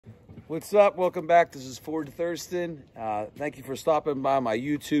What's up? Welcome back. This is Ford Thurston. Thank you for stopping by my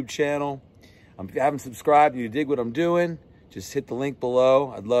YouTube channel. If you haven't subscribed and you dig what I'm doing, just hit the link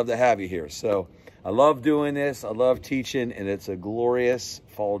below. I'd love to have you here. So I love doing this. I love teaching, and it's a glorious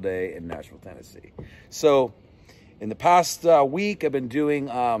fall day in Nashville, Tennessee. So in the past week, I've been doing,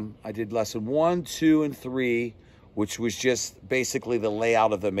 I did lesson 1, 2, and 3, which was just basically the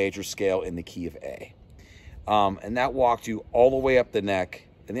layout of the major scale in the key of A. And that walked you all the way up the neck.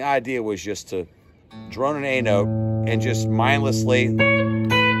 And the idea was just to drone an A note and just mindlessly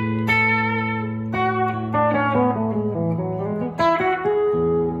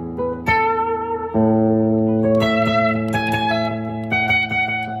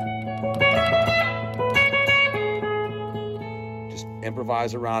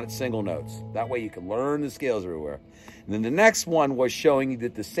improvise around it, single notes. That way you can learn the scales everywhere. And then the next one was showing you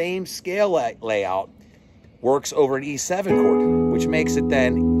that the same scale layout works over an E7 chord, which makes it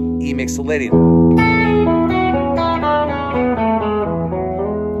then E mixolydian.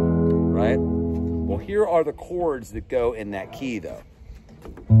 Right? Well, here are the chords that go in that key, though.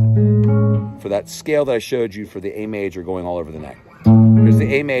 For that scale that I showed you for the A major going all over the neck. Here's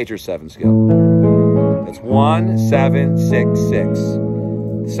the A major 7 scale. That's 1, 7, 6, 6.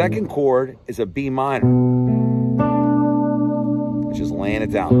 The second chord is a B minor. It's just laying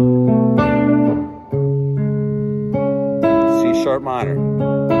it down. C sharp minor.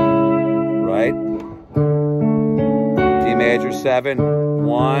 Right? D major 7,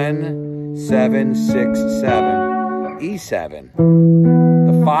 1, 7, 6, 7. E7.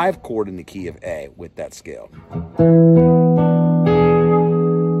 The 5 chord in the key of A with that scale.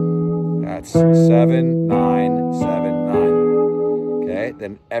 That's 7, 9, 7, 9. Okay,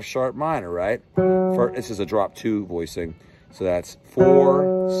 then F sharp minor, right? This is a drop 2 voicing. So that's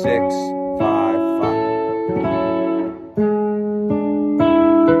 4, 6, 5, 5.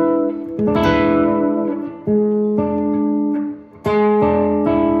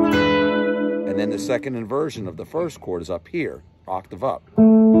 And then the second inversion of the first chord is up here, octave up. A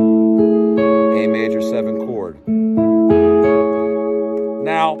major 7 chord.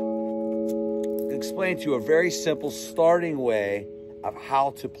 Now, explain to you a very simple starting way of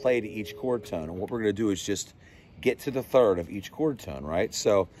how to play to each chord tone. And what we're going to do is just get to the third of each chord tone, right?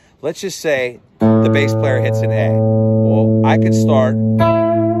 So let's just say the bass player hits an A. Well, I could start. Where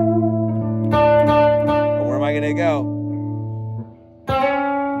am I going to go?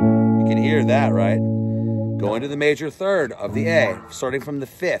 You can hear that, right? Go into the major third of the A, starting from the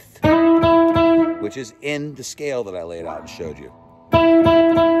 5th, which is in the scale that I laid out and showed you.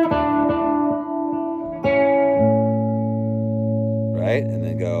 Right? And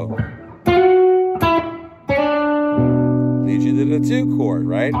then go. Leads you to the 2 chord,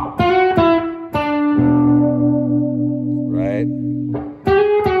 right? Right?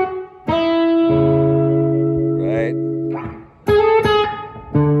 Right?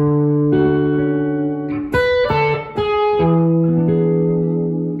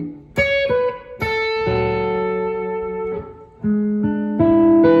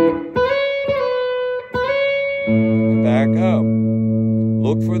 And back up.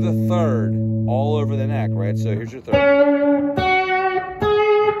 Look for the third all over the neck, right? So here's your third.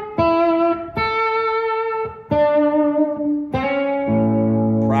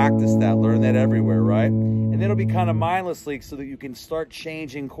 Practice that, learn that everywhere, right? And then it'll be kind of mindlessly so that you can start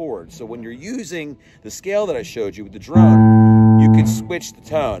changing chords. So when you're using the scale that I showed you with the drone, you can switch the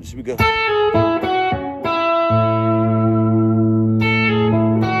tone. So we go.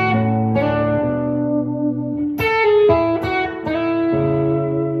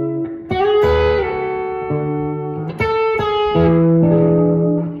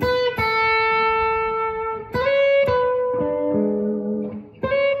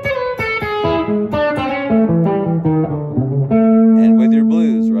 And with your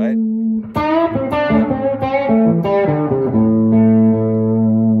blues, right?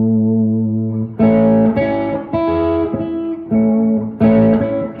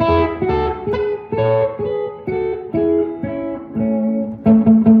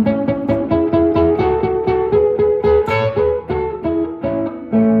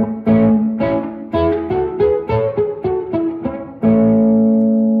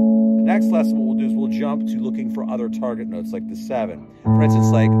 Next lesson, what we'll do is we'll jump to looking for other target notes like the 7. For instance,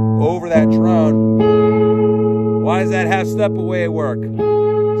 like over that drone. Why does that half step away work? It's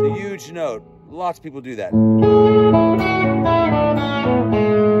a huge note. Lots of people do that. You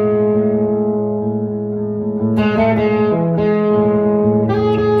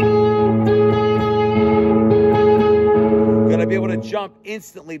gotta be able to jump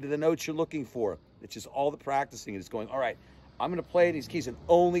instantly to the notes you're looking for. It's just all the practicing is going, all right, I'm going to play these keys and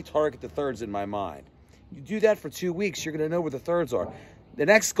only target the thirds in my mind. You do that for 2 weeks, you're going to know where the thirds are. The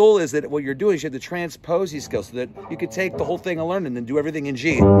next goal is that what you're doing is you have to transpose these skills so that you can take the whole thing and learn and then do everything in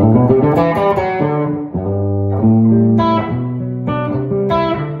G.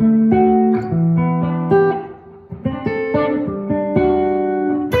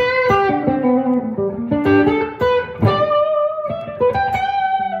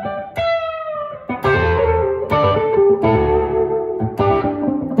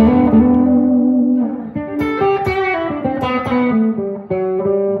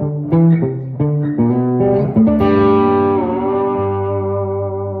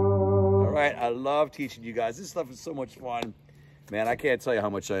 I love teaching you guys. This stuff is so much fun. Man, I can't tell you how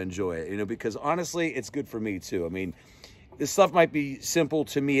much I enjoy it, you know, because honestly, it's good for me too. I mean, this stuff might be simple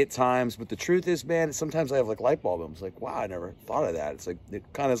to me at times, but the truth is, man, sometimes I have like light bulb moments. Like, wow, I never thought of that. It's like, it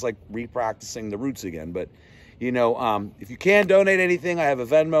kind of is like re-practicing the roots again. But, you know, if you can donate anything, I have a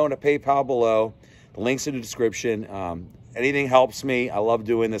Venmo and a PayPal below. The link's in the description. Anything helps me. I love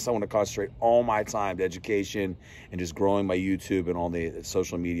doing this. I want to concentrate all my time to education and just growing my YouTube and all the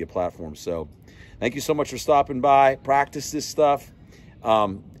social media platforms. So thank you so much for stopping by. Practice this stuff.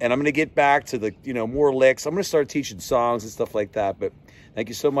 And I'm going to get back to the, you know, more licks. I'm going to start teaching songs and stuff like that. But thank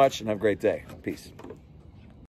you so much and have a great day. Peace.